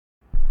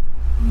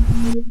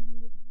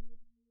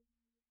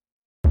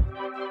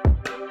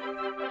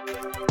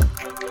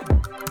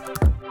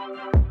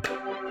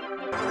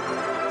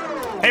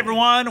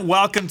everyone,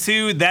 welcome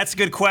to That's a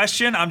Good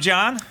Question. I'm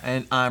John.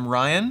 And I'm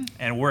Ryan.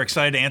 And we're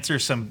excited to answer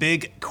some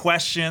big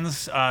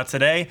questions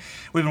today.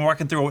 We've been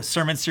working through a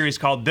sermon series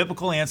called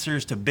Biblical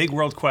Answers to Big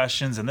World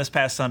Questions. And this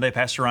past Sunday,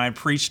 Pastor Ryan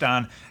preached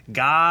on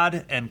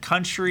God and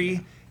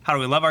country. How do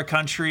we love our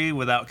country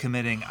without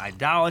committing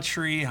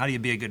idolatry? How do you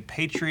be a good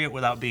patriot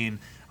without being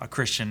a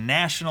Christian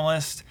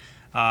nationalist?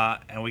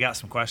 And we got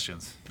some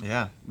questions.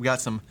 Yeah, we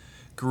got some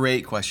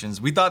great questions.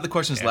 We thought the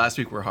questions last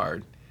week were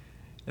hard.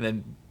 And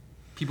then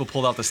people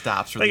pulled out the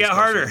stops for They these got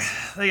questions.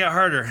 harder. They got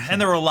harder.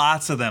 And there were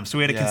lots of them. So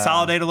we had to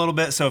consolidate a little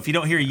bit. So if you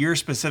don't hear your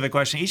specific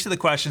question, each of the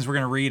questions we're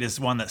going to read is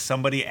one that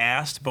somebody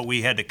asked, but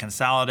we had to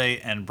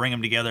consolidate and bring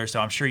them together. So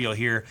I'm sure you'll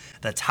hear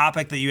the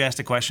topic that you asked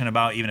a question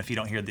about, even if you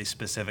don't hear the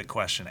specific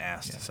question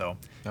asked. Yeah. So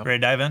ready to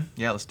dive in?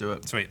 Yeah, let's do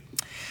it. Sweet.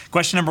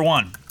 Question number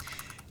 1.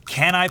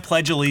 Can I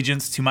pledge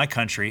allegiance to my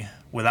country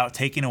without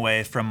taking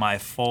away from my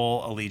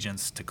full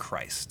allegiance to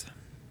Christ?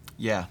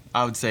 Yeah,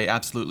 I would say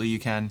absolutely you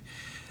can.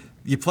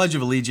 The Pledge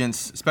of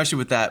Allegiance, especially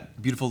with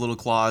that beautiful little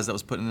clause that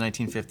was put in the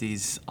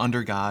 1950s,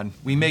 under God,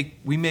 we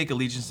make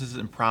allegiances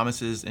and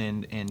promises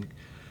and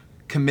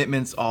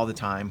commitments all the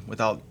time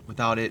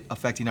without it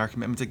affecting our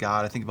commitment to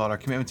God. I think about our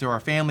commitment to our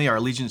family, our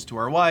allegiance to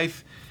our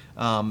wife.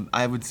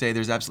 I would say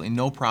there's absolutely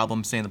no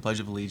problem saying the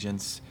Pledge of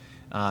Allegiance,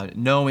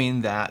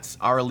 knowing that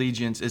our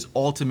allegiance is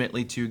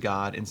ultimately to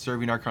God and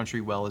serving our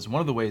country well is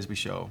one of the ways we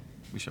show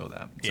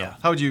that. So,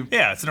 how would you?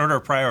 Yeah, it's an order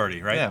of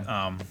priority, right?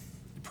 Yeah.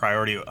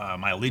 Priority,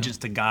 my allegiance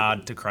to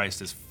God, to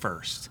Christ is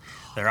first.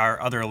 There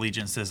are other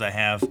allegiances I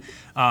have.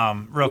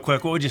 Real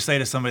quick, what would you say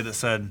to somebody that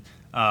said,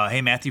 hey,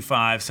 Matthew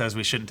 5 says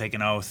we shouldn't take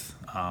an oath,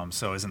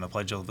 so isn't the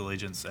Pledge of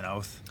Allegiance an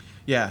oath?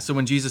 Yeah, so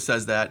when Jesus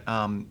says that,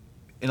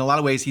 in a lot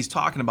of ways, he's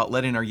talking about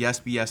letting our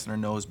yes be yes and our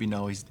no's be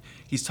no.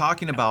 He's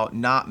talking about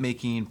not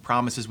making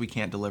promises we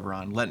can't deliver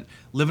on,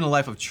 living a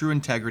life of true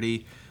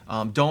integrity.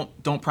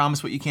 Don't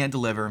promise what you can't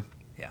deliver.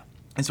 Yeah.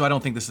 And so I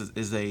don't think this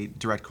is a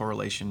direct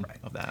correlation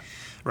of that.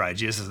 Right.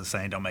 Jesus isn't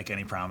saying don't make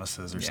any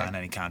promises or sign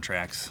any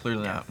contracts.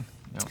 Clearly not.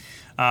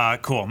 No.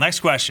 Cool. Next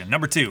question.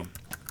 Number 2.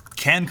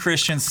 Can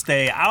Christians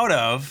stay out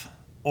of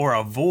or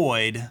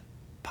avoid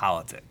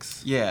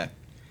politics? Yeah,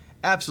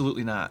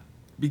 absolutely not.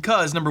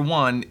 Because, number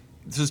one,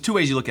 there's two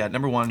ways you look at it.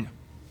 Number one,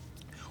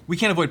 we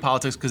can't avoid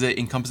politics because it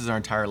encompasses our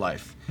entire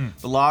life.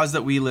 The laws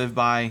that we live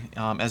by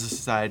as a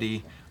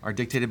society are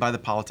dictated by the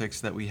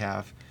politics that we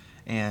have.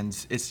 And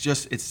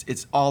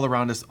it's all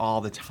around us all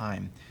the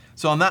time.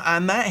 So on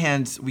that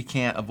hand, we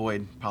can't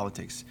avoid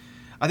politics.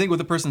 I think what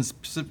the person's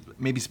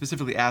maybe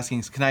specifically asking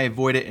is, can I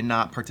avoid it and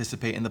not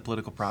participate in the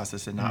political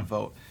process and not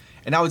vote?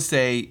 And I would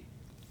say,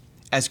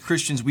 as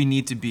Christians, we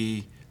need to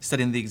be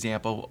setting the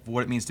example of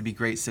what it means to be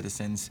great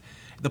citizens.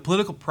 The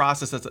political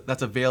process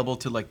that's available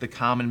to like the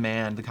common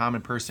man, the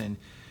common person,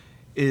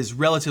 is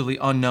relatively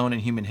unknown in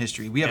human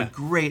history. We have a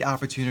great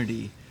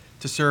opportunity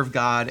to serve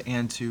God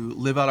and to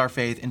live out our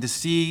faith and to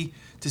see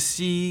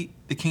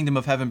the kingdom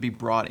of heaven be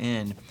brought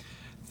in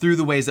through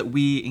the ways that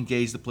we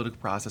engage the political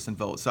process and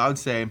vote. So I would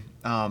say,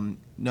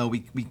 no,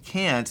 we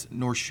can't,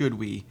 nor should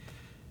we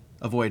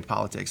avoid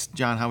politics.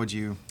 John, how would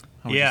you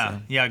say?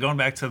 Yeah. Going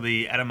back to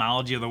the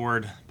etymology of the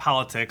word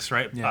politics,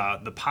 right? Yeah.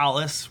 The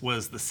polis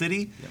was the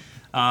city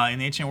in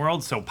the ancient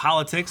world. So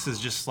politics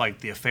is just like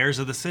the affairs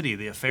of the city,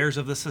 the affairs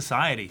of the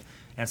society.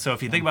 And so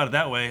if you think about it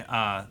that way,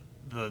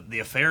 the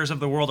affairs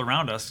of the world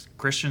around us,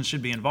 Christians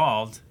should be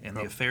involved in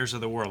the affairs of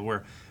the world.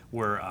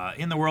 We're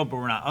in the world, but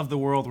we're not of the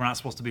world. We're not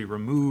supposed to be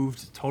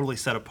removed, totally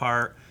set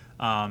apart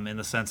in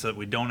the sense that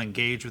we don't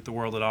engage with the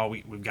world at all.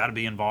 We've got to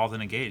be involved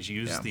and engaged.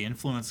 Use the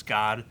influence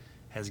God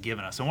has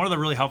given us. And one of the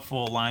really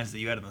helpful lines that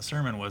you had in the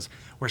sermon was,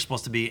 we're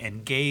supposed to be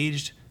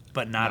engaged,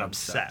 but not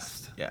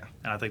obsessed. Yeah.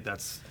 And I think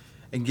that's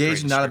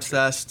engaged, not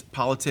obsessed.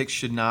 Politics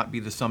should not be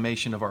the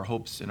summation of our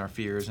hopes and our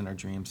fears and our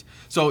dreams.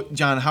 So,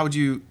 John, how would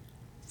you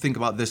think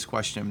about this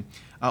question?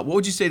 What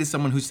would you say to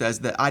someone who says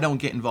that I don't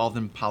get involved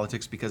in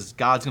politics because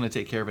God's going to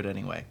take care of it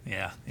anyway?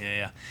 Yeah,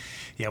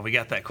 we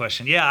got that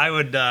question. Yeah, I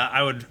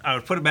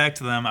would put it back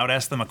to them. I would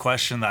ask them a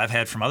question that I've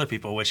had from other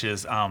people, which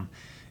is,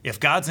 if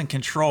God's in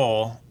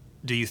control,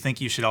 do you think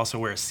you should also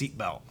wear a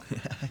seatbelt?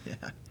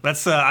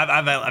 That's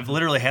I've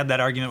literally had that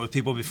argument with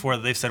people before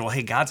that they've said, well,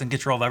 hey, God's in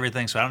control of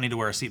everything, so I don't need to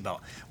wear a seatbelt.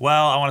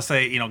 Well, I want to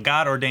say,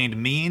 God ordained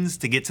means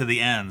to get to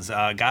the ends.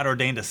 God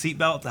ordained a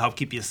seatbelt to help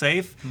keep you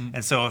safe.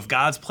 And so if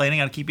God's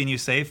planning on keeping you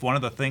safe, one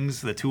of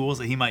the tools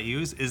that he might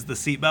use is the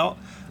seatbelt.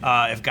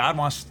 If God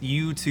wants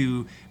you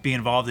to be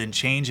involved in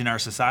change in our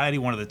society,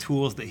 one of the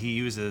tools that he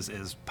uses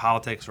is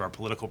politics or our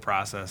political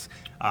process.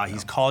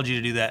 He's called you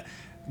to do that.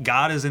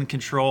 God is in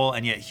control,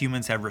 and yet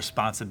humans have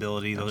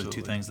responsibility. Those are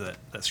two things that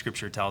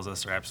Scripture tells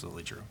us are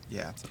absolutely true.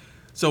 Yeah.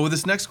 So with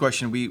this next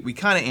question, we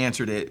kind of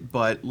answered it,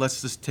 but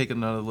let's just take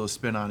another little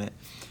spin on it.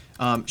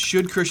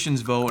 Should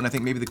Christians vote? And I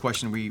think maybe the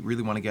question we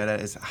really want to get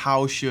at is,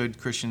 how should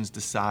Christians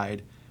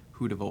decide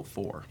who to vote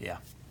for?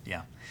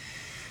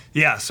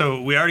 Yeah,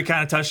 so we already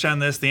kind of touched on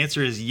this. The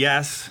answer is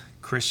yes,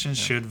 Christians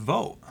should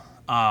vote.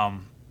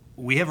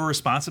 We have a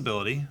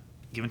responsibility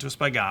given to us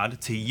by God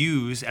to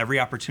use every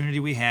opportunity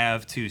we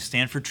have to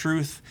stand for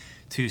truth,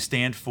 to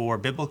stand for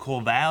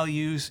biblical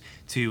values,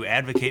 to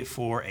advocate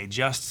for a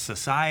just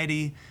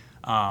society.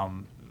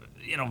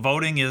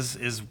 Voting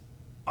is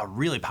a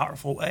really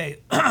powerful way,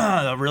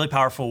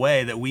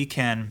 that we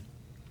can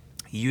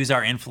use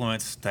our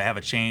influence to have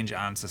a change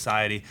on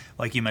society.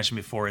 Like you mentioned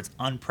before, it's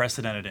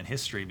unprecedented in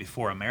history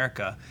before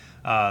America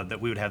that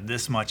we would have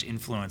this much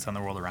influence on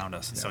the world around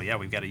us. And so,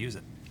 we've got to use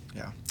it.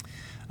 Yeah.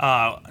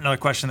 Another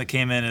question that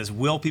came in is,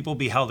 will people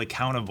be held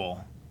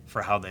accountable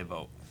for how they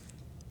vote?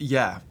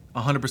 Yeah,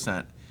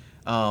 100%.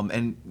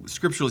 And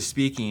scripturally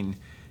speaking,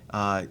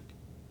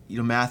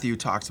 Matthew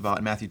talks about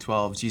in Matthew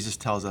 12, Jesus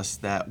tells us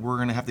that we're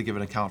going to have to give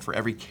an account for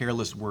every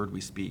careless word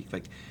we speak.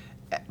 Like,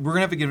 we're going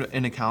to have to give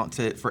an account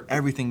for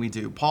everything we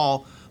do.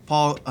 Paul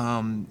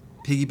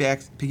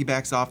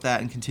piggybacks off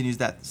that and continues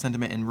that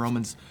sentiment in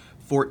Romans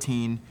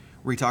 14,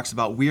 where he talks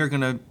about we are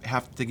going to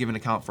have to give an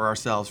account for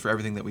ourselves for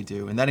everything that we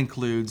do, and that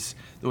includes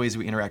the ways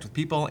we interact with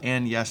people,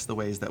 and yes, the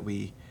ways that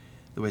we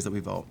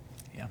vote.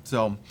 Yeah.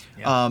 So,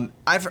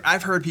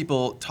 I've heard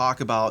people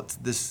talk about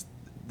this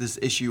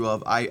issue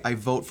of I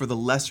vote for the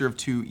lesser of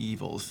two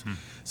evils.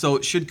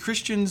 So should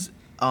Christians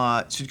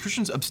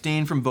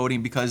abstain from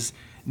voting because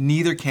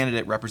neither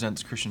candidate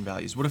represents Christian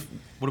values? What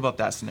about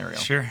that scenario?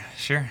 Sure.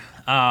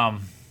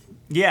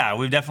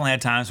 We've definitely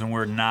had times when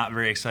we're not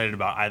very excited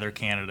about either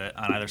candidate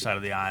on either side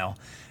of the aisle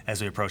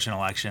as we approach an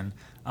election.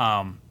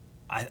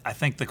 I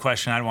think the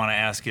question I'd want to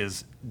ask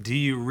is, do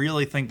you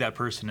really think that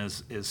person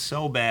is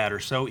so bad or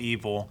so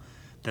evil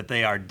that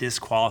they are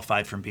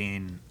disqualified from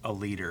being a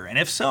leader? And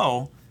if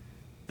so,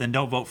 then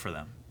don't vote for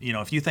them.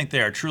 If you think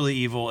they are truly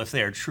evil, if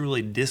they are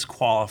truly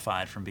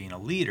disqualified from being a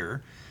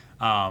leader,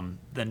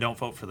 then don't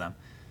vote for them.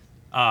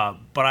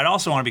 But I'd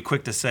also want to be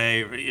quick to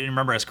say,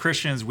 remember, as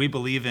Christians, we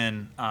believe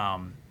in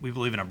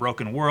a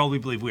broken world. We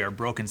believe we are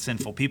broken,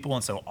 sinful people,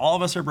 and so all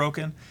of us are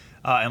broken.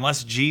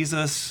 Unless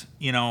Jesus,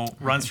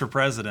 runs for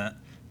president,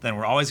 then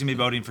we're always going to be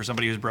voting for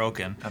somebody who's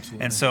broken.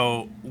 Absolutely. And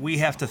so we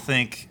have to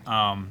think.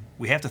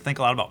 We have to think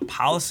a lot about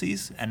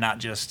policies, and not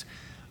just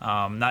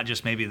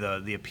maybe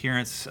the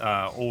appearance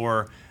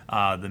or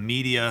the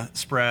media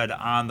spread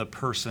on the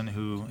person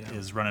who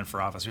is running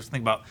for office. We have to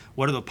think about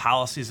what are the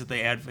policies that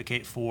they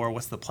advocate for,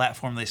 what's the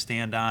platform they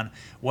stand on,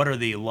 what are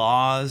the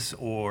laws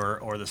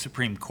or the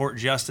Supreme Court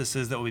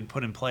justices that will be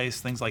put in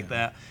place, things like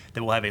that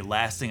will have a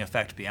lasting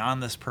effect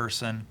beyond this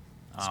person.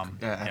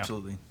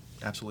 Absolutely.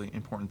 Absolutely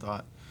important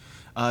thought.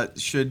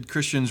 Should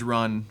Christians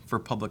run for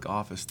public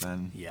office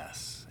then?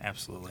 Yes,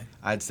 absolutely.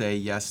 I'd say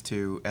yes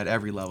to at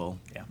every level.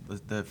 Yeah.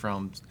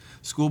 From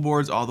school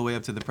boards all the way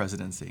up to the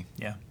presidency.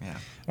 Yeah.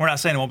 We're not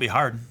saying it won't be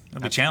hard.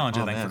 It'll be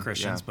challenging, I think, for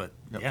Christians, for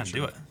do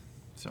sure. it.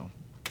 So.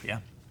 Yeah.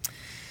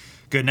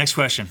 Good. Next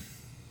question.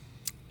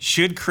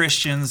 Should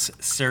Christians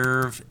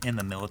serve in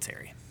the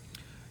military?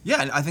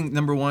 Yeah, and I think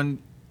number one,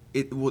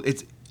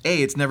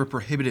 it's never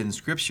prohibited in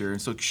Scripture.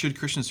 So should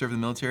Christians serve in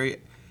the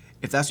military?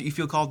 If that's what you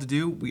feel called to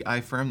do, I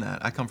affirm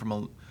that. I come from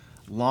a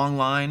long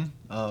line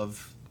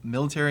of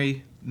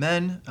military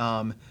men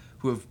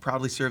who have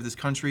proudly served this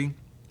country.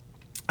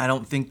 I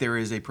don't think there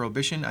is a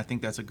prohibition. I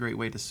think that's a great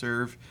way to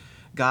serve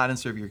God and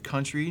serve your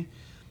country.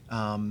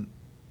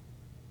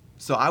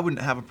 So I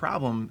wouldn't have a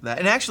problem with that.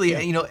 And actually,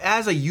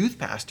 as a youth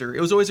pastor,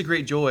 it was always a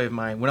great joy of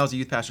mine when I was a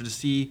youth pastor to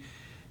see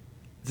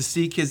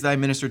kids that I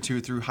ministered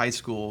to through high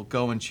school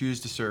go and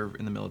choose to serve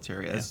in the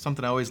military. It's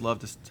something I always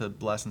love to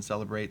bless and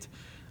celebrate.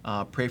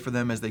 Pray for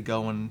them as they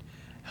go and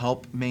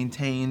help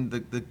maintain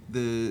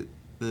the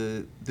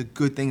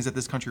good things that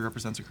this country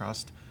represents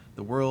across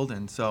the world.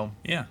 And so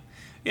and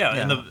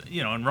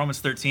in Romans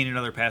 13 and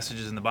other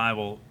passages in the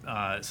Bible,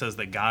 it says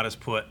that God has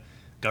put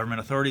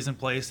government authorities in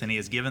place and He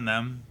has given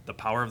them the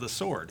power of the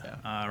sword.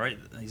 Right?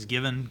 He's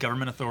given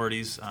government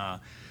authorities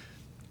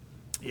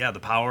the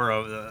power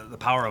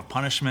of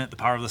punishment, the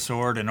power of the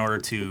sword, in order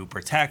to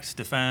protect,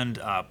 defend,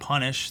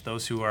 punish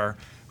those who are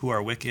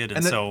wicked.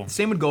 And so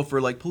same would go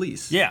for like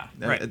police.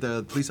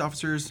 The police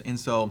officers. And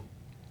so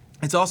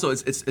it's also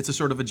it's a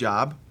sort of a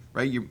job,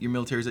 right? Your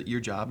military is your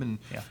job, and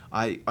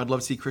I'd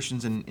love to see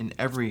Christians in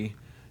every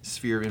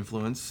sphere of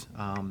influence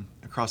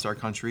across our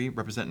country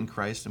representing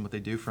Christ and what they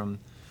do, from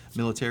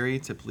military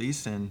to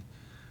police. And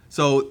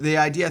so the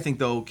idea, I think,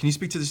 though, can you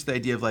speak to the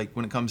idea of, like,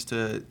 when it comes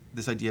to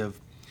this idea of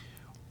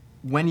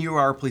when you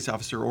are a police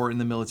officer or in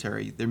the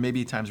military, there may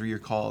be times where you're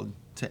called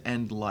to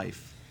end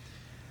life.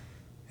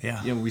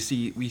 Yeah. We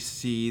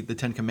see the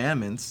Ten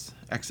Commandments,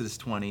 Exodus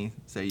 20,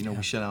 say,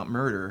 we shut out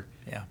murder.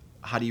 Yeah.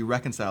 How do you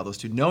reconcile those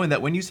two, knowing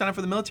that when you sign up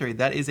for the military,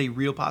 that is a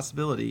real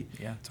possibility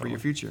for your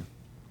future?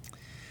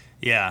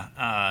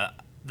 Yeah,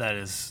 that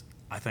is,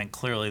 I think,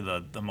 clearly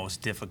the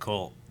most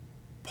difficult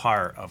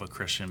part of a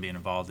Christian being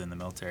involved in the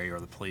military or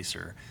the police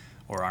or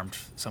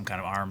some kind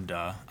of armed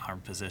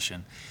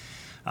position.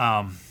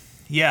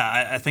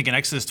 I think in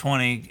Exodus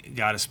 20,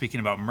 God is speaking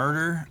about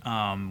murder.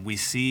 We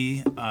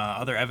see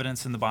other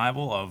evidence in the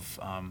Bible of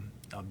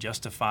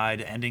justified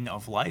ending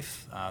of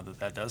life,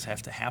 that does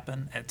have to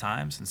happen at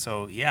times. And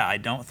so, I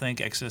don't think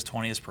Exodus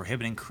 20 is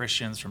prohibiting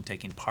Christians from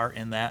taking part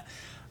in that.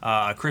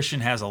 A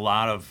Christian has a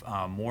lot of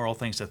moral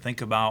things to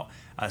think about,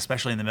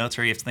 especially in the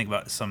military. You have to think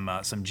about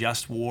some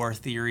just war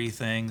theory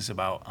things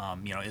about,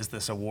 is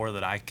this a war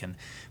that I can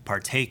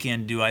partake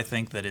in? Do I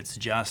think that it's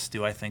just?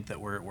 Do I think that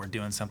we're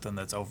doing something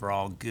that's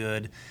overall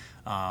good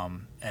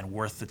and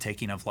worth the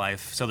taking of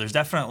life? So there's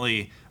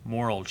definitely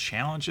moral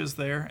challenges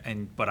there,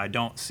 but I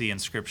don't see in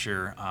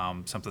Scripture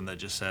something that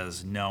just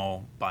says,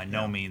 no, by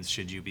no means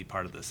should you be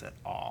part of this at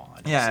all.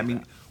 I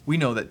mean, we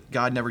know that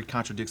God never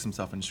contradicts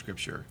himself in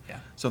Scripture. Yeah.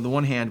 So on the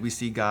one hand, we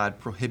see God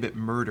prohibit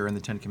murder in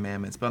the Ten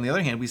Commandments, but on the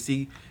other hand, we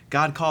see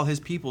God call his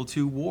people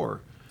to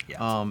war.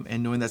 Yeah.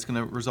 And knowing that's going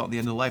to result in the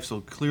end of life.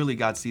 So clearly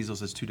God sees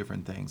those as two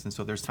different things. And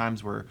so there's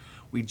times where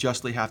we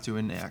justly have to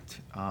enact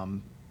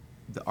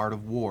the art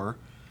of war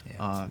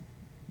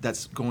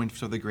that's going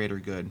for the greater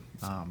good.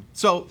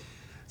 So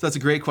that's a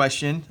great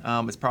question.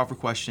 It's a powerful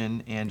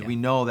question. And we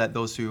know that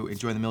those who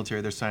join the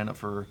military, they're signing up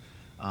for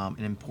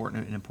an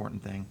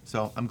important thing.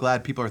 So I'm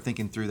glad people are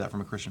thinking through that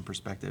from a Christian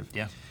perspective.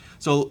 Yeah.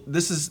 So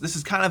this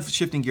is kind of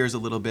shifting gears a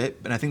little bit,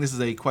 and I think this is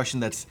a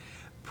question that's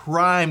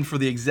primed for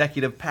the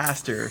executive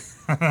pastor.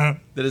 That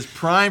is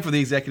primed for the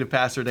executive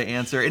pastor to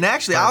answer. And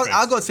actually,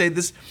 I'll go and say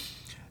this.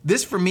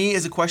 This for me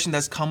is a question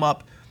that's come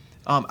up.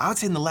 I would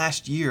say in the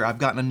last year, I've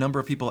gotten a number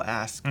of people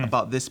ask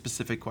about this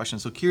specific question.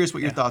 So curious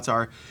what your thoughts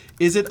are.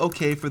 Is it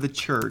okay for the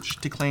church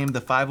to claim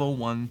the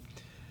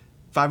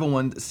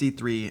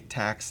 501c3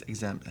 tax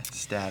exempt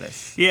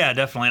status? Yeah,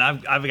 definitely.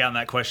 And I've gotten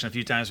that question a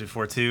few times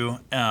before too.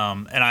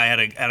 And I had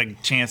a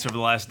chance over the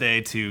last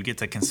day to get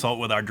to consult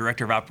with our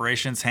director of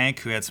operations, Hank,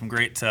 who had some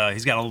great.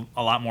 He's got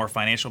a lot more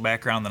financial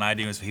background than I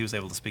do, so he was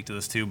able to speak to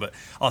this too. But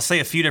I'll say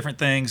a few different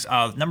things.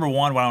 Number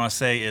one, what I want to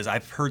say is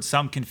I've heard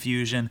some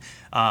confusion.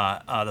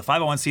 The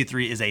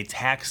 501c3 is a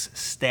tax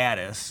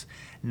status,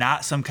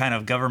 not some kind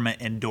of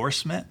government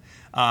endorsement.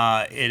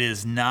 It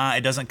is not.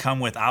 It doesn't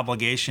come with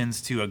obligations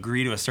to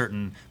agree to a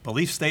certain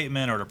belief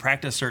statement or to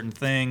practice certain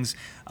things.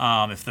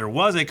 If there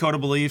was a code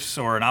of beliefs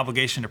or an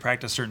obligation to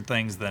practice certain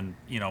things, then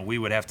we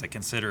would have to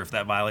consider if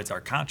that violates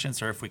our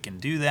conscience or if we can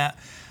do that.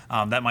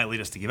 That might lead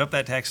us to give up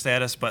that tax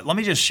status. But let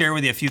me just share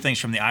with you a few things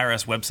from the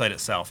IRS website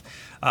itself.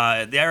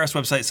 The IRS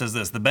website says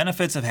this: the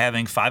benefits of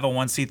having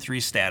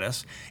 501c3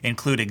 status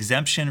include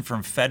exemption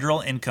from federal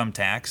income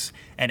tax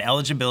and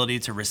eligibility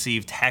to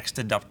receive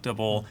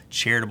tax-deductible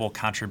charitable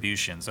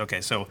contributions. Okay,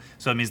 so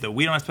it means that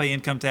we don't have to pay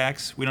income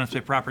tax, we don't have to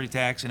pay property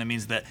tax, and it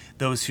means that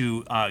those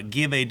who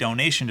give a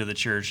donation to the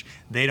church,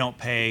 they don't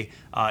pay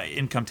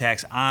income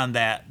tax on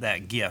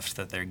that gift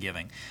that they're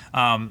giving.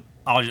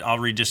 I'll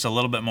read just a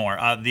little bit more.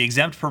 The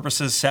exempt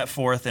purposes set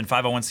forth in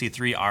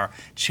 501c3 are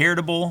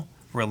charitable,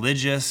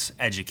 religious,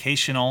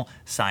 educational,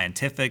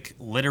 scientific,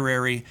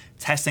 literary,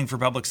 testing for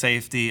public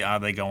safety.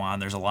 They go on.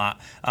 There's a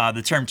lot.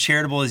 The term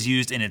charitable is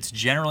used in its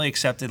generally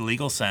accepted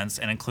legal sense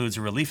and includes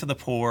relief of the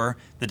poor,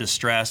 the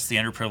distressed, the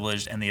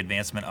underprivileged, and the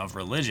advancement of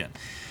religion.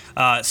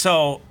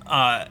 So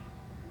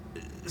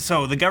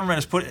the government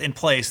has put in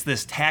place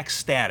this tax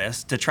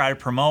status to try to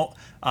promote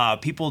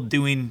people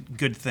doing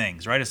good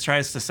things, right? It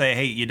tries to say,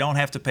 hey, you don't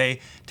have to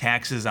pay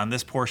taxes on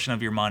this portion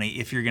of your money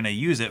if you're going to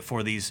use it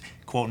for these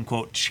quote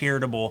unquote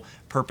charitable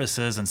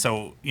purposes. And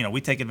so,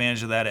 we take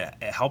advantage of that.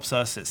 It helps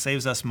us. It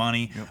saves us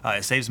money.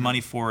 It saves money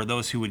for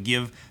those who would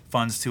give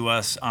funds to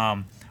us.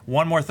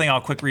 One more thing I'll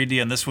quick read to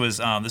you, and this was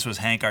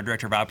Hank, our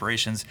director of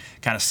operations,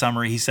 kind of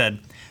summary. He said,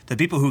 the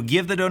people who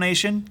give the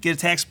donation get a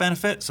tax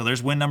benefit. So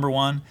there's win number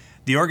one.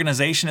 The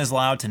organization is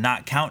allowed to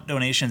not count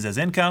donations as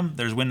income.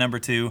 There's win number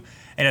two.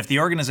 And if the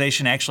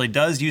organization actually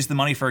does use the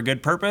money for a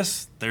good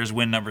purpose, there's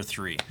win number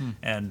three.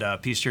 And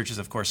Peace Church is,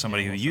 of course,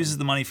 somebody who uses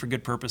the money for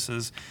good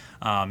purposes.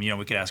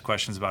 We could ask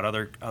questions about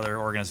other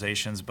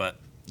organizations, but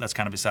that's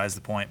kind of besides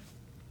the point.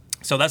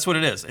 So that's what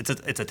it is.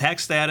 It's a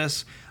tax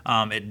status.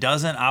 It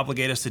doesn't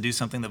obligate us to do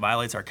something that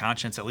violates our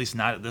conscience, at least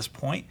not at this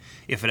point.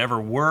 If it ever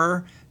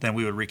were, then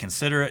we would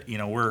reconsider it.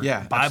 We're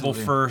Bible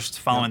absolutely. first,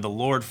 following the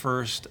Lord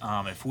first.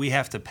 If we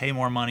have to pay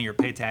more money or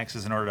pay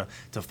taxes in order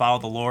to follow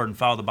the Lord and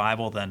follow the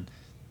Bible, then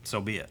so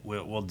be it.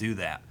 We'll do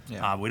that.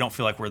 Yeah. We don't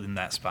feel like we're in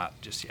that spot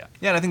just yet.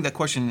 Yeah, and I think that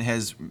question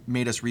has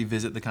made us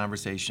revisit the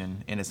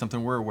conversation, and it's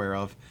something we're aware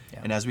of.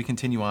 Yeah. And as we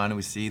continue on and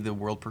we see the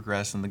world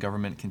progress and the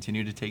government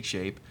continue to take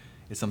shape,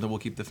 it's something we'll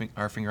keep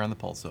our finger on the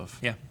pulse of.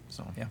 Yeah.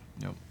 So, yeah.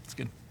 Yep. It's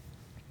good.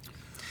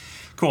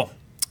 Cool.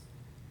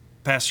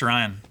 Pastor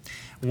Ryan,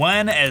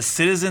 when, as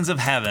citizens of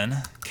heaven,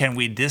 can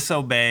we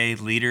disobey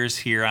leaders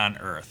here on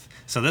earth?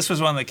 So this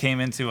was one that came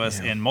into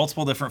us in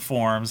multiple different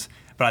forms,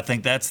 but I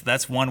think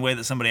that's one way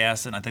that somebody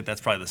asked it, and I think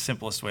that's probably the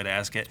simplest way to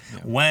ask it.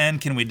 Yeah. When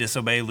can we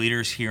disobey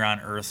leaders here on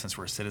earth since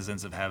we're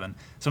citizens of heaven?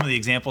 Some of the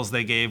examples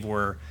they gave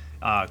were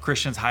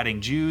Christians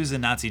hiding Jews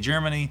in Nazi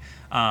Germany.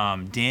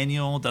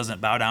 Daniel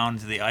doesn't bow down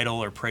to the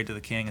idol or pray to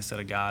the king instead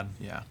of God.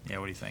 Yeah. Yeah,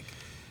 what do you think?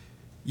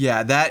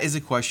 Yeah, that is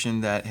a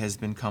question that has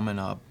been coming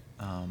up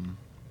on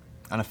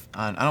I don't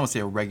want to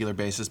say a regular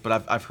basis,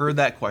 but I've heard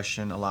that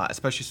question a lot,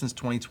 especially since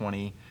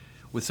 2020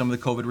 with some of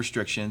the COVID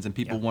restrictions and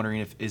people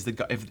wondering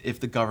if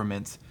the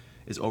government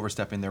is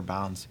overstepping their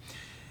bounds.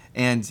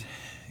 And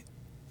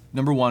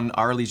number one,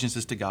 our allegiance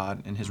is to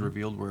God and His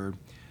revealed word.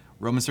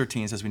 Romans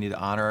 13 says we need to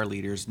honor our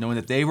leaders, knowing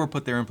that they were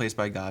put there in place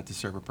by God to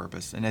serve a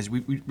purpose. And as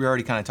we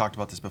already kind of talked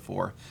about this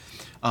before,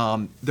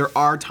 there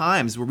are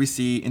times where we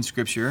see in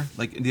Scripture,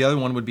 like the other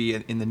one would be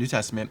in the New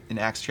Testament, in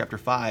Acts chapter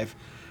 5,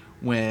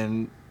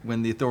 when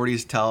the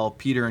authorities tell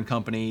Peter and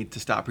company to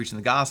stop preaching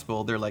the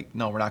gospel, they're like,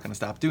 no, we're not going to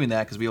stop doing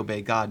that because we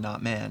obey God,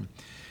 not man.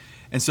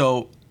 And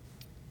so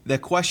the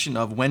question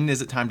of when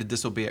is it time to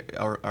disobey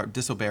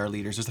our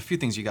leaders, there's a few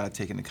things you got to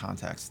take into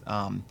context.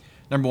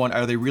 Number one,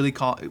 are they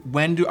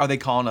they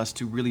calling us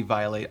to really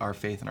violate our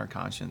faith and our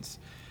conscience?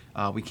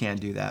 We can't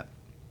do that.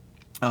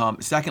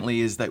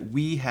 Secondly, is that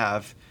we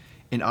have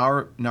in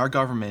our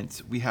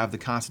government, we have the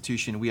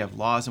Constitution, we have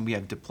laws, and we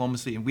have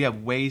diplomacy, and we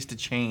have ways to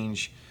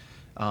change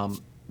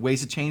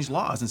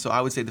laws. And so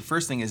I would say the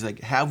first thing is,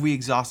 like, have we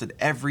exhausted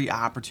every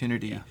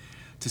opportunity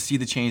to see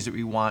the change that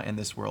we want in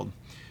this world?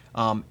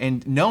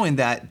 And knowing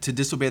that to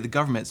disobey the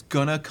government is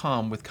gonna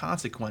come with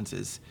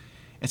consequences.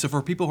 And so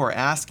for people who are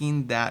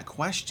asking that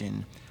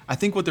question, I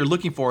think what they're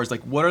looking for is,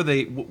 like,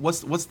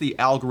 what's the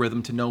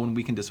algorithm to know when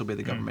we can disobey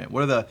the government?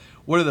 What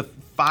are the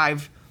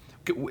 5?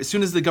 As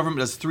soon as the government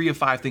does 3 of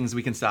 5 things,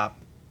 we can stop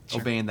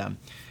obeying them.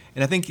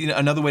 And I think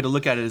another way to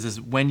look at it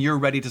is when you're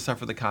ready to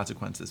suffer the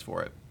consequences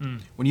for it.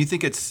 When you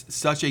think it's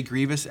such a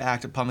grievous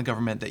act upon the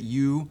government that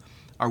you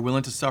are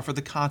willing to suffer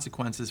the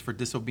consequences for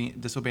disobeying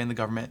the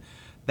government,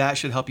 that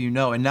should help you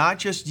know, and not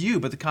just you,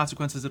 but the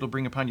consequences it'll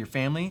bring upon your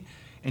family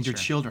and your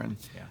children.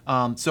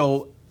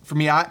 So for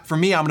me, I'm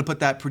going to put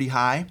that pretty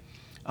high,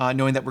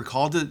 knowing that we're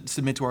called to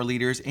submit to our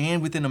leaders,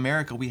 and within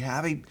America, we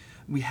have a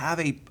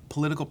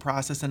political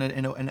process and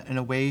in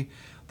a way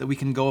that we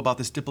can go about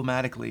this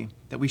diplomatically,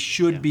 that we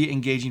should be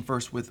engaging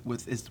first with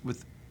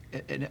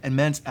an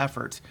immense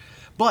effort.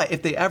 But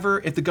if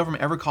the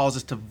government ever calls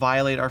us to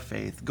violate our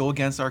faith, go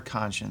against our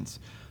conscience,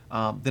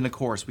 then of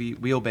course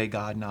we obey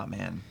God, not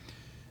man.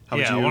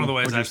 One of the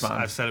ways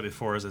I've said it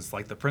before is it's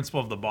like the principle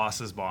of the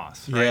boss's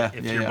boss, right?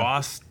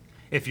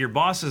 If your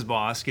boss's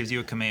boss gives you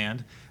a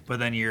command, but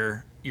then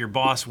your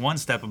boss one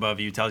step above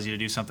you tells you to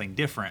do something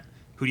different,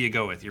 who do you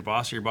go with? Your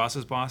boss or your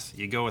boss's boss?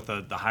 You go with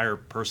the higher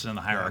person in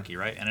the hierarchy,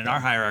 right? And in our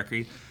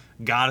hierarchy,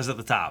 God is at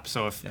the top.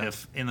 So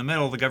if in the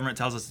middle the government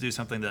tells us to do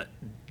something that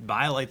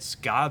violates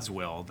God's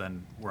will,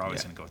 then we're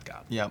always going to go with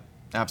God. Yeah,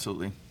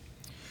 absolutely.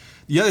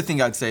 The other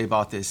thing I'd say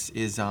about this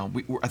is I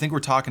think we're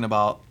talking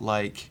about,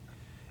 like,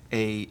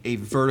 a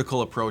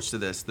vertical approach to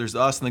this. There's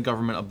us and the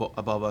government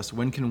above us.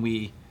 When can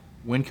we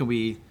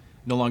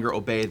no longer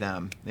obey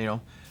them?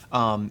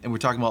 And we're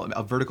talking about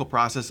a vertical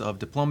process of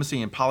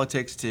diplomacy and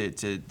politics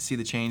to see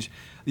the change.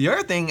 The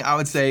other thing I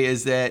would say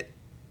is that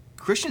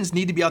Christians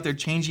need to be out there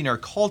changing our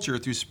culture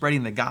through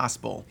spreading the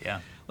gospel.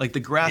 Like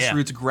the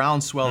grassroots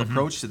groundswell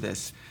approach to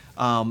this.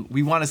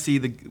 We want to see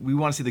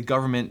the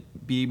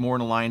government be more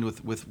in aligned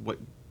with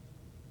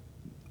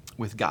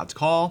God's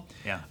call.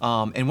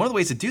 And one of the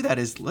ways to do that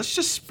is, let's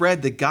just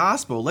spread the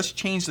gospel. Let's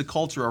change the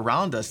culture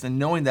around us, and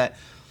knowing that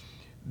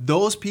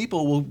those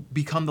people will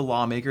become the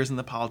lawmakers and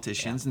the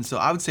politicians. And so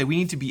I would say we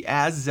need to be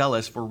as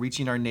zealous for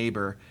reaching our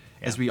neighbor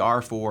as we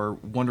are for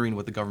wondering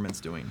what the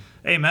government's doing.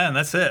 Amen.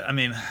 That's it. I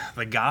mean,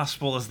 the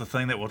gospel is the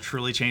thing that will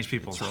truly change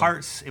people's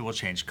hearts. It will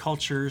change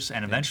cultures,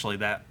 and eventually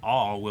that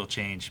all will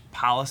change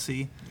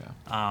policy.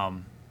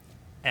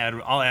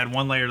 I'll add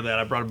one layer to that.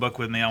 I brought a book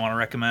with me I want to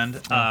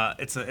recommend.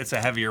 It's a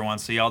heavier one,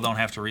 so y'all don't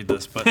have to read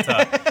this. But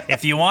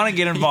if you want to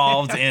get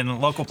involved in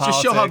local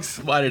politics, just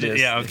show how wide it is.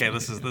 Yeah, okay.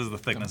 This is the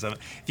thickness of it.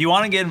 If you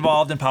want to get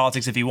involved in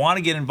politics, if you want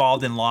to get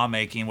involved in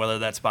lawmaking, whether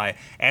that's by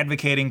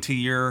advocating to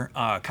your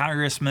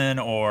congressman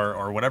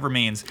or whatever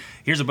means,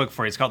 here's a book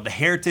for you. It's called The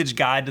Heritage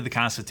Guide to the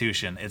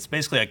Constitution. It's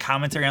basically a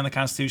commentary on the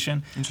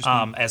Constitution.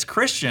 As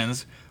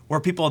Christians, we're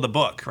people of the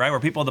book, right?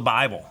 We're people of the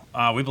Bible.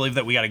 We believe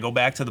that we got to go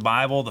back to the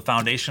Bible, the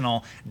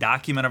foundational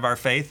document of our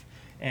faith.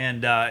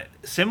 And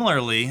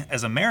similarly,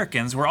 as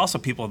Americans, we're also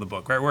people of the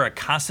book, right? We're a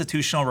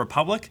constitutional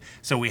republic,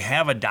 so we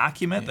have a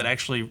document that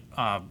actually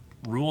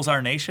rules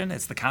our nation.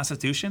 It's the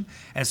Constitution.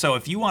 And so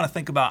if you want to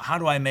think about how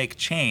do I make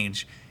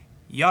change,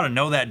 you ought to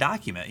know that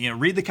document.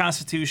 Read the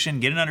Constitution,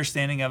 get an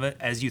understanding of it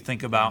as you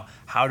think about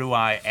how do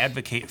I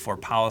advocate for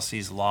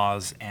policies,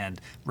 laws, and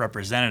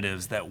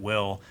representatives that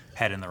will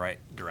head in the right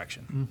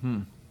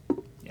direction.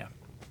 Yeah.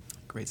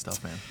 Great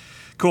stuff, man.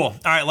 Cool. All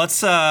right,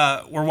 let's.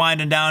 We're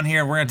winding down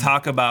here. We're going to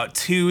talk about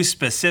 2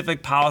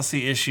 specific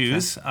policy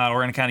issues. We're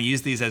going to kind of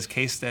use these as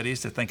case studies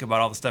to think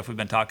about all the stuff we've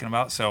been talking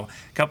about. So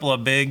a couple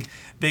of big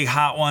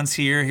hot ones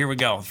here. Here we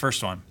go. The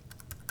first one.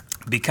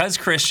 Because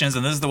Christians,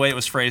 and this is the way it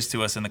was phrased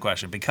to us in the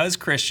question, because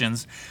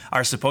Christians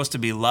are supposed to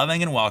be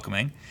loving and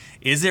welcoming,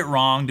 is it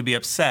wrong to be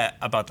upset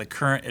about the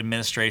current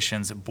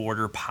administration's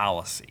border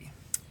policy?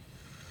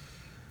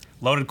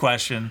 Loaded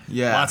question.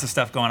 Lots of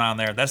stuff going on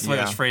there. That's the way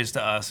it was phrased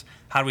to us.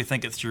 How do we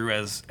think it through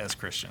as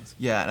Christians?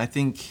 Yeah, and I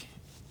think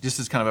just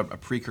as kind of a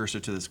precursor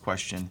to this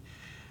question,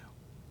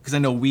 because I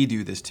know we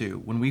do this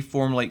too. When we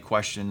formulate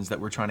questions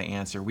that we're trying to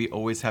answer, we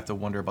always have to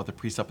wonder about the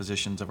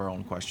presuppositions of our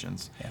own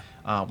questions.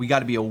 Yeah. We got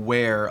to be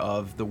aware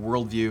of the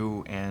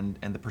worldview and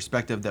the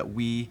perspective that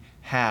we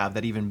have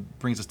that even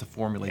brings us to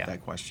formulate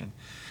that question.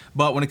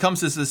 But when it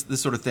comes to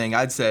this sort of thing,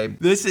 I'd say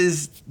this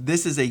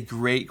is a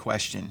great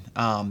question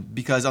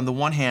because on the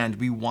one hand,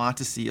 we want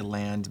to see a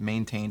land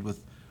maintained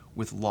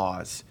with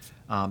laws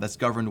that's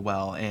governed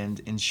well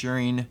and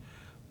ensuring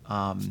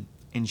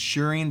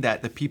that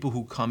the people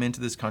who come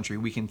into this country,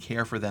 we can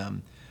care for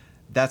them.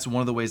 That's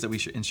one of the ways that we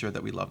should ensure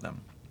that we love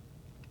them.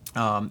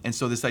 And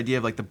so this idea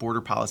of like the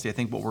border policy, I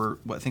think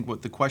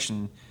what the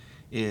question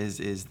is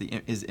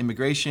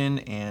immigration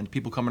and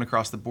people coming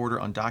across the border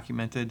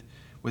undocumented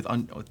with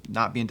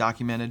not being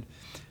documented,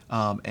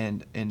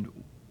 and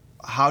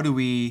how do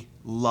we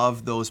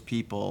love those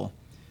people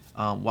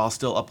while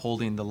still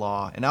upholding the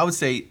law? And I would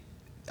say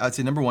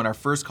number one, our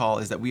first call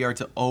is that we are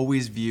to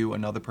always view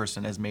another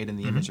person as made in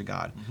the image of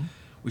God. Mm-hmm.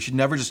 We should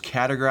never just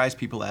categorize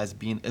people as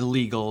being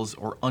illegals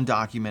or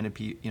undocumented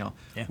people.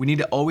 We need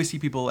to always see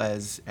people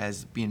as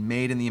being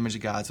made in the image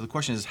of God. So the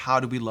question is, how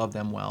do we love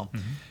them well?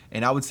 Mm-hmm.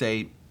 And I would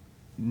say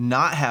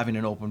not having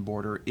an open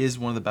border is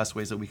one of the best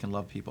ways that we can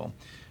love people.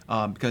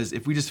 Because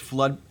if we just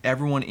flood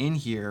everyone in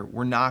here,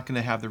 we're not going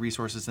to have the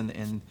resources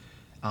and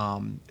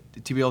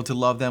to be able to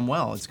love them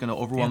well. It's going to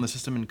overwhelm the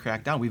system and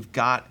crack down. We've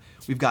got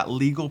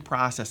legal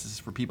processes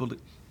for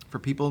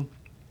people.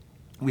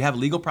 We have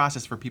legal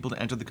process for people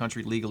to enter the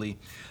country legally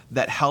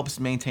that helps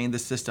maintain the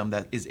system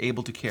that is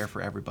able to care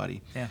for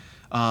everybody. Yeah.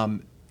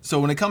 So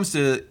when it comes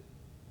to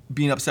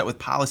being upset with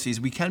policies,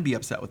 we can be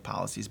upset with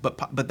policies, but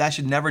that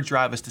should never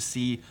drive us to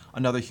see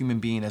another human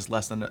being as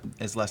less than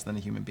a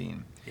human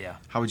being. Yeah.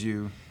 How would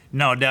you?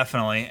 No,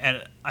 definitely.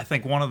 And I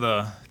think going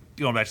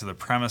back to the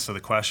premise of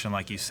the question,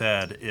 like you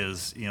said,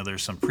 is,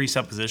 there's some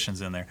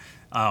presuppositions in there.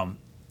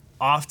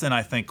 Often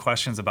I think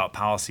questions about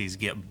policies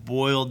get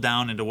boiled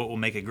down into what will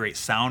make a great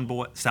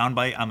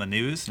soundbite on the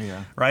news,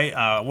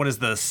 right? What is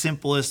the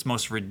simplest,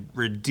 most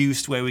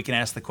reduced way we can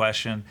ask the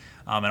question?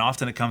 And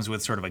often it comes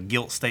with sort of a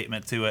guilt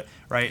statement to it,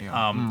 right?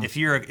 Yeah. If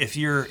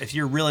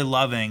you're really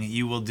loving,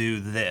 you will do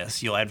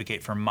this. You'll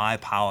advocate for my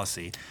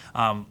policy.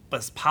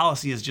 But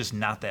policy is just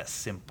not that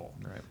simple.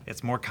 Right.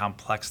 It's more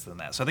complex than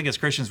that. So I think as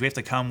Christians, we have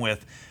to come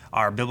with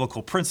our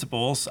biblical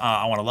principles.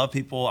 I want to love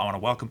people. I want to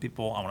welcome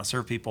people. I want to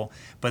serve people.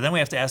 But then we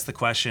have to ask the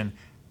question,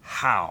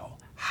 how?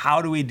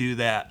 How do we do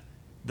that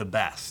the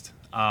best?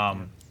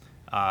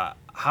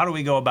 How do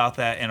we go about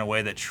that in a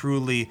way that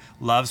truly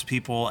loves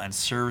people and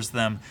serves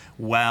them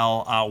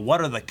well?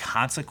 What are the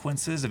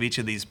consequences of each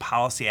of these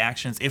policy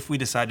actions? If we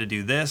decide to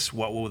do this,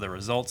 what will the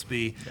results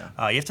be?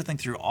 Yeah. You have to think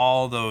through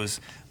all those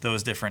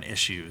different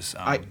issues.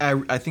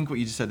 I think what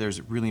you just said there is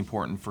really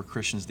important for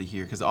Christians to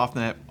hear, because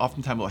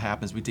oftentimes what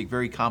happens, we take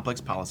very complex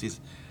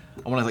policies.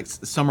 I want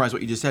to summarize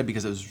what you just said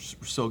because it was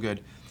so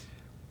good.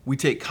 We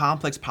take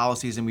complex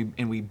policies and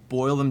we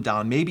boil them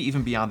down, maybe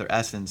even beyond their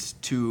essence,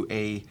 to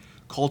a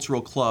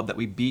cultural club that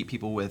we beat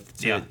people with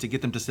to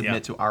get them to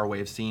submit to our way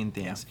of seeing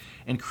things.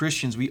 Yeah. And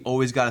Christians, we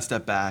always got to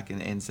step back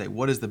and say,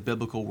 what is the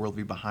biblical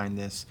worldview behind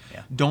this?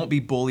 Yeah. Don't be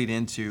bullied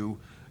into,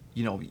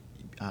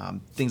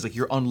 things like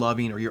you're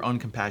unloving or you're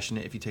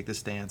uncompassionate if you take this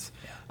stance.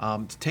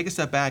 Yeah. To take a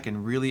step back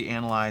and really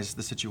analyze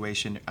the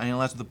situation,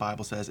 analyze what the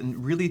Bible says,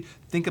 and really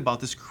think about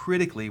this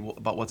critically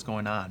about what's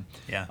going on.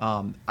 Yeah.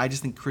 I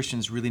just think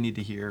Christians really need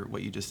to hear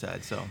what you just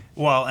said. So.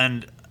 Well,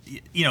 and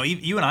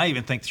you and I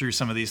even think through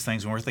some of these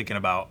things when we're thinking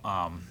about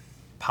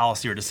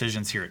policy or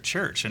decisions here at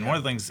church. And one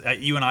of the things,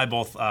 you and I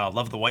both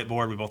love the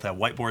whiteboard. We both have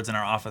whiteboards in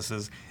our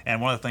offices.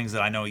 And one of the things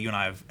that I know you and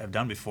I have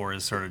done before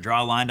is sort of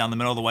draw a line down the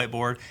middle of the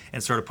whiteboard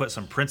and sort of put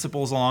some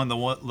principles along the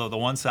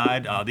one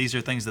side. These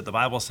are things that the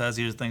Bible says.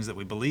 These are things that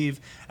we believe.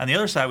 And the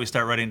other side, we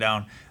start writing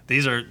down,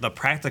 these are the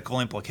practical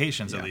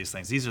implications of these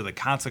things. These are the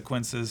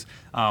consequences.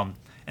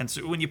 And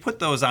so when you put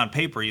those on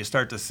paper, you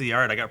start to see,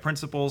 all right, I got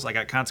principles, I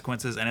got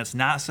consequences, and it's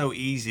not so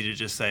easy to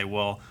just say,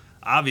 well,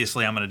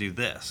 obviously I'm going to do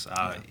this.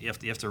 You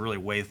have to really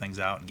weigh things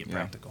out and get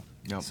practical.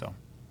 Yep. So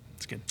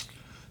it's good.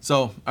 So,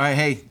 all right,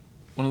 hey,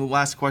 one of the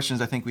last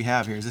questions I think we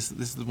have here is this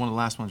is one of the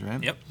last ones,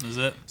 right? Yep, this is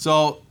it.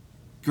 So,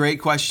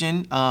 great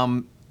question.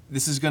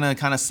 This is going to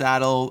kind of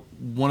saddle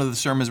one of the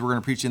sermons we're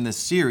going to preach in this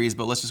series,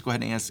 but let's just go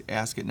ahead and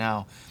ask it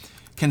now.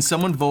 Can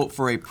someone vote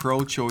for a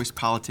pro-choice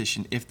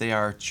politician if they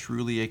are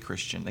truly a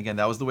Christian? Again,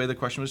 that was the way the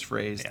question was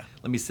phrased. Yeah.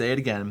 Let me say it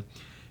again.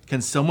 Can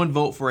someone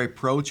vote for a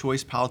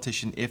pro-choice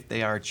politician if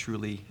they are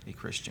truly a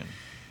Christian?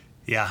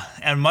 Yeah,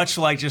 and much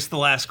like just the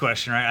last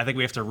question, right? I think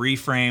we have to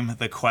reframe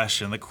the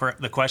question. The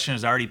question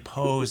is already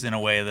posed in a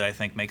way that I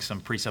think makes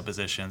some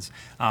presuppositions.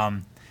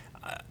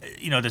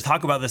 To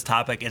talk about this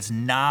topic,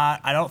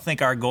 I don't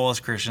think our goal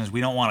as Christians,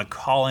 we don't want to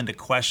call into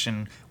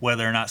question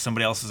whether or not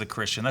somebody else is a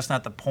Christian. That's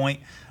not the point.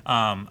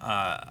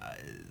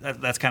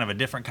 That's kind of a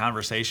different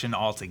conversation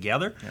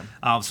altogether.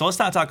 Yeah. So let's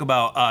not talk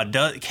about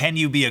can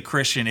you be a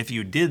Christian if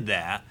you did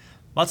that.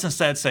 Let's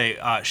instead say,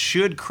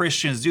 should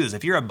Christians do this?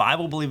 If you're a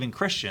Bible-believing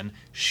Christian,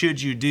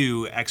 should you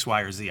do X,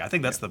 Y, or Z? I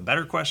think that's the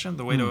better question,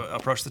 the way to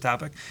approach the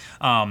topic.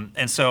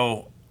 And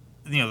so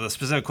the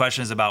specific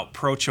question is about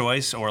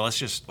pro-choice, or let's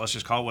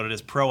just call it what it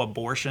is,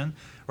 pro-abortion,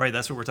 right?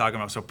 That's what we're talking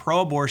about. So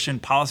pro-abortion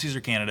policies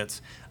or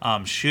candidates,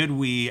 should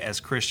we as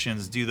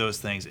Christians do those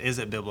things? Is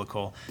it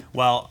biblical?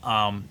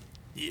 Well,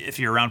 if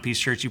you're around Peace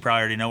Church, you probably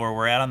already know where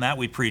we're at on that.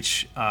 We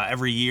preach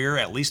every year,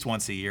 at least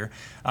once a year,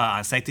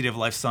 on Sanctity of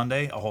Life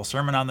Sunday, a whole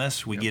sermon on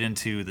this. We get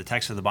into the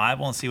text of the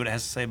Bible and see what it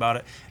has to say about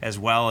it, as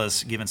well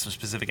as giving some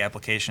specific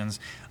applications.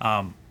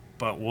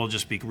 But we'll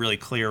just be really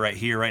clear right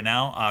here, right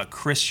now.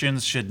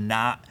 Christians should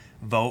not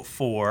vote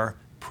for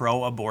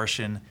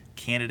pro-abortion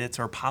candidates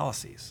or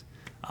policies.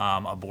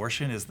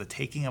 Abortion is the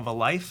taking of a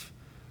life.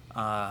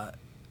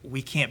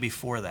 We can't be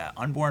for that.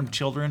 Unborn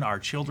children are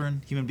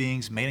children, human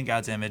beings made in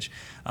God's image,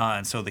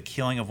 and so the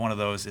killing of one of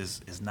those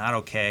is not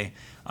okay.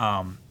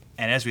 And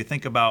as we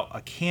think about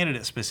a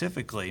candidate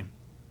specifically,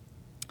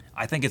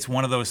 I think it's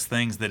one of those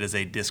things that is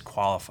a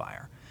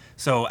disqualifier.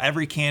 So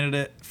every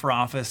candidate for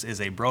office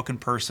is a broken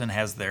person,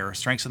 has their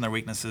strengths and their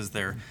weaknesses,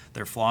 their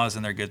flaws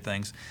and their good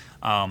things.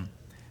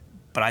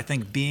 But I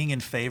think being in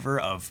favor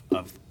of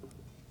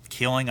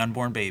killing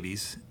unborn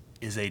babies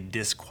is a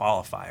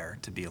disqualifier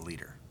to be a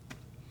leader.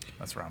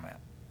 That's where I'm at.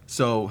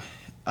 So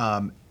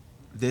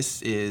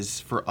this is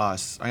for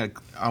us. I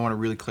want to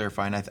really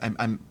clarify, and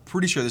I'm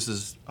pretty sure this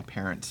is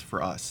apparent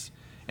for us.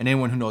 And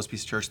anyone who knows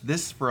Peace Church,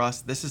 this for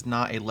us, this is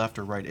not a left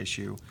or right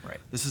issue. Right.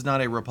 This is not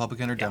a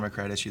Republican or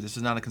Democrat issue. This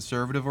is not a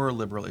conservative or a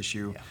liberal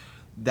issue.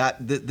 Yeah.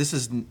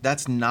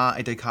 That's not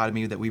a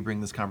dichotomy that we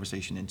bring this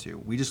conversation into.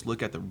 We just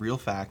look at the real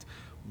fact.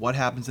 What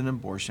happens in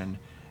abortion?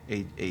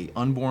 A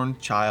unborn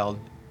child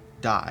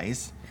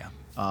dies.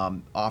 Yeah.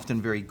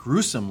 Often very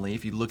gruesomely,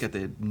 if you look at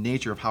the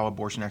nature of how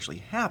abortion actually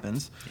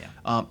happens.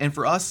 Yeah. And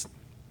for us,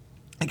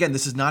 again,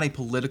 this is not a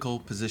political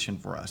position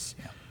for us.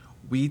 Yeah.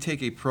 We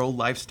take a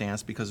pro-life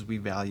stance because we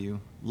value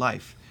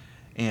life.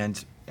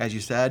 And as you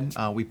said,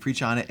 we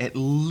preach on it at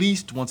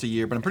least once a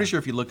year, but I'm pretty sure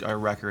if you look at our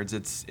records,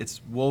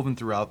 it's woven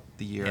throughout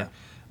the year.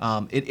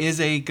 Yeah. It is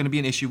going to be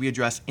an issue we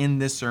address in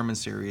this sermon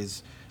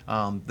series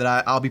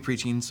that I'll be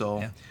preaching, so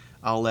yeah.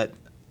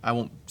 I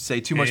won't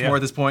say too much more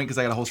at this point because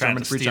I got a whole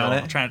sermon to preach on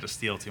it. I'm trying not to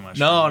steal too much.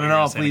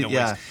 No, please,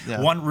 yeah.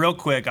 One real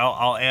quick,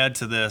 I'll add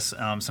to this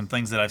some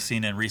things that I've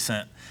seen in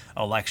recent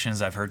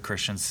elections. I've heard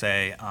Christians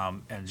say,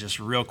 and just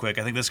real quick,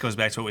 I think this goes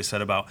back to what we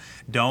said about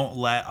don't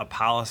let a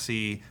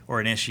policy or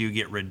an issue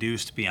get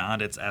reduced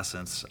beyond its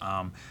essence,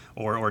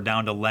 or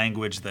down to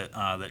language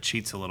that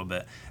cheats a little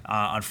bit.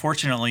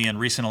 Unfortunately, in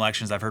recent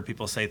elections, I've heard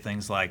people say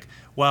things like,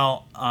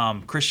 well,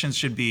 Christians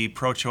should be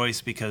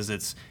pro-choice because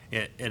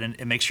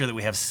it makes sure that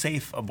we have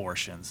safe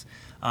abortions.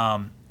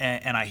 And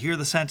I hear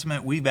the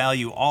sentiment, we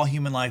value all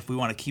human life. We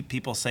want to keep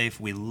people safe.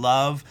 We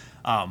love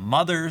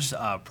mothers,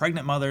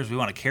 pregnant mothers. We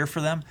want to care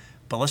for them.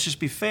 But let's just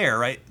be fair,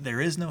 right? There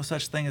is no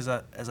such thing as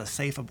a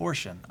safe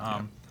abortion.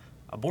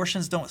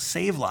 Abortions don't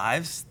save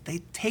lives. They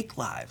take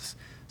lives.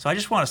 So I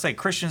just want to say,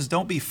 Christians,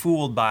 don't be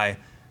fooled by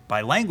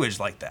language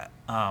like that.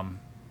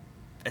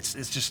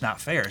 It's just not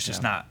fair. It's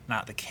just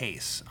not the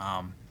case.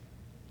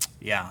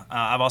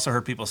 I've also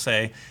heard people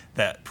say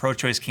that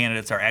pro-choice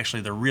candidates are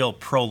actually the real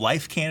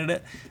pro-life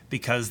candidate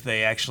because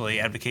they actually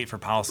advocate for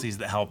policies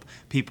that help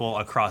people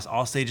across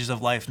all stages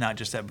of life, not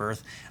just at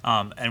birth.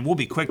 And we'll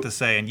be quick to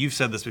say, and you've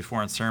said this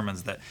before in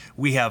sermons, that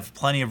we have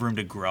plenty of room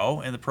to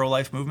grow in the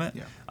pro-life movement.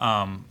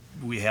 Yeah.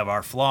 We have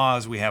our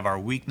flaws, we have our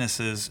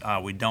weaknesses.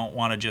 We don't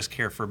want to just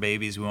care for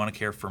babies. We want to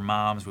care for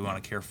moms. We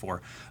want to care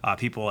for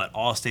people at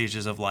all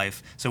stages of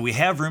life. So we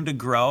have room to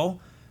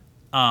grow,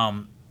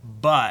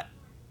 but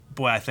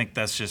boy, I think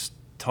that's just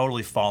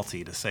totally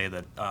faulty to say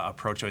that a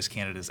pro-choice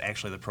candidate is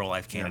actually the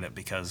pro-life candidate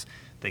because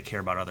they care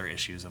about other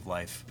issues of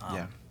life.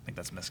 I think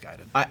that's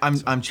misguided.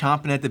 I'm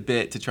chomping at the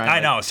bit to try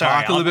and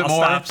talk a little bit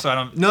more. Stop so I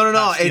don't.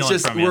 No. It's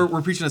just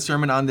we're preaching a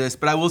sermon on this,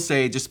 but I will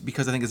say, just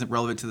because I think it's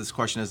relevant to this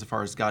question as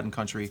far as God and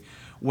country,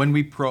 when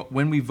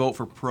we vote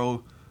for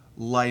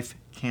pro-life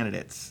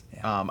candidates,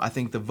 I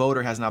think the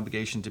voter has an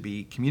obligation to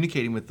be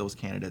communicating with those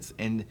candidates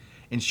and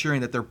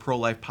ensuring that their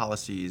pro-life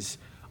policies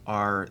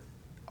are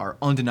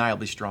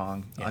undeniably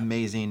strong,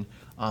 amazing,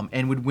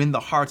 and would win the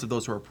hearts of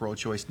those who are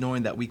pro-choice,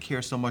 knowing that we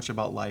care so much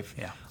about life.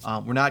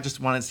 Yeah. We're not just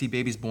wanting to see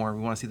babies born;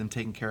 we want to see them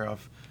taken care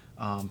of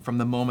from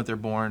the moment they're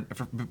born,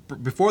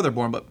 before they're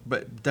born,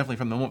 but definitely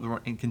from the moment they're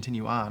born and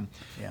continue on.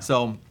 Yeah.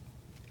 So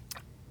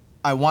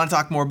I want to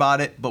talk more about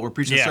it, but we're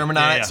preaching a sermon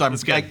on it. So I'm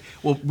like,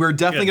 well, we're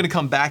definitely going to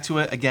come back to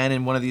it again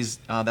in one of these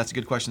That's a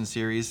Good Question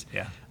series.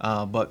 Yeah.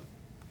 But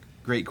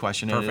great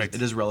question. Perfect.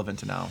 It is relevant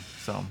to now.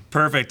 So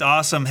perfect.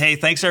 Awesome. Hey,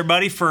 thanks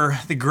everybody for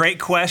the great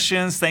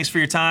questions. Thanks for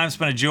your time. It's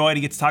been a joy to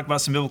get to talk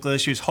about some biblical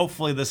issues.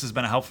 Hopefully this has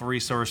been a helpful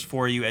resource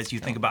for you as you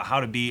think about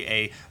how to be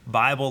a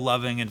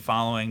Bible-loving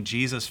and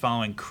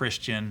Jesus-following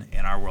Christian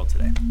in our world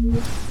today.